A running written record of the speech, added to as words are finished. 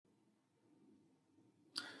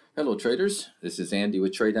Hello traders, this is Andy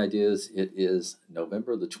with Trade Ideas. It is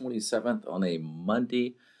November the 27th on a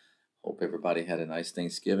Monday. Hope everybody had a nice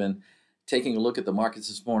Thanksgiving. Taking a look at the markets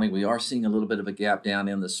this morning, we are seeing a little bit of a gap down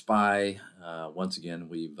in the SPY. Once again,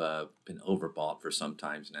 we've been overbought for some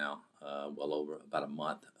times now, well over about a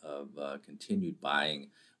month of continued buying.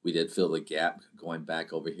 We did fill the gap going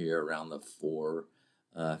back over here around the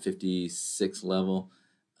 456 level,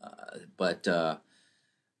 but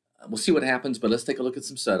we'll see what happens, but let's take a look at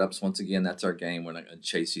some setups. Once again, that's our game. We're not going to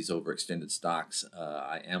chase these overextended stocks.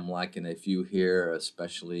 I am liking a few here,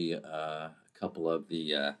 especially a couple of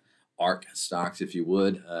the ARC stocks, if you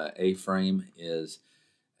would. A-frame is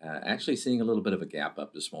actually seeing a little bit of a gap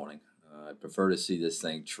up this morning. I prefer to see this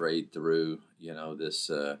thing trade through, this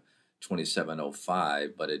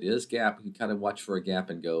 2705, but it is gap. You can kind of watch for a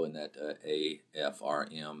gap and go in that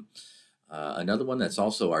AFRM. Another one that's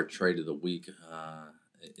also our trade of the week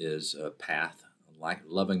is Path.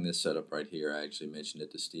 Loving this setup right here. I actually mentioned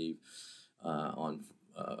it to Steve on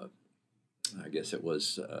I guess it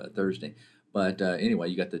was Thursday. But anyway,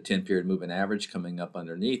 you got the 10-period moving average coming up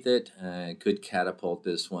underneath it, and could catapult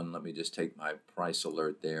this one. Let me just take my price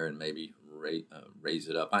alert there and maybe raise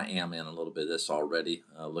it up. I am in a little bit of this already,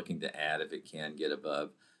 looking to add if it can get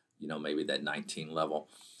above, maybe that 19 level.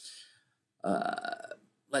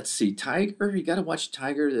 Let's see, Tiger. You got to watch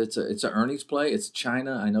Tiger. It's an earnings play. It's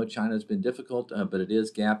China. I know China's been difficult, but it is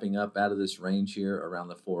gapping up out of this range here around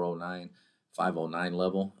the 409, 509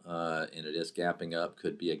 level, and it is gapping up.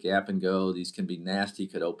 Could be a gap and go. These can be nasty.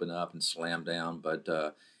 Could open up and slam down. But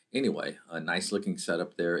anyway, a nice looking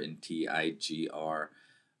setup there in TIGR.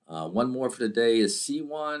 One more for today is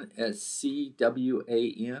C1 at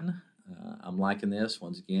CWAN. I'm liking this.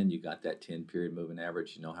 Once again, you got that 10-period moving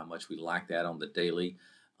average. You know how much we like that on the daily.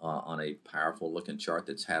 On a powerful looking chart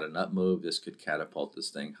that's had an up move, this could catapult this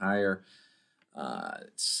thing higher.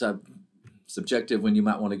 Subjective when you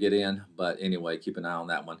might want to get in, but anyway, keep an eye on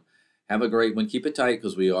that one. Have a great one. Keep it tight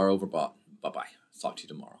because we are overbought. Bye-bye. Talk to you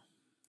tomorrow.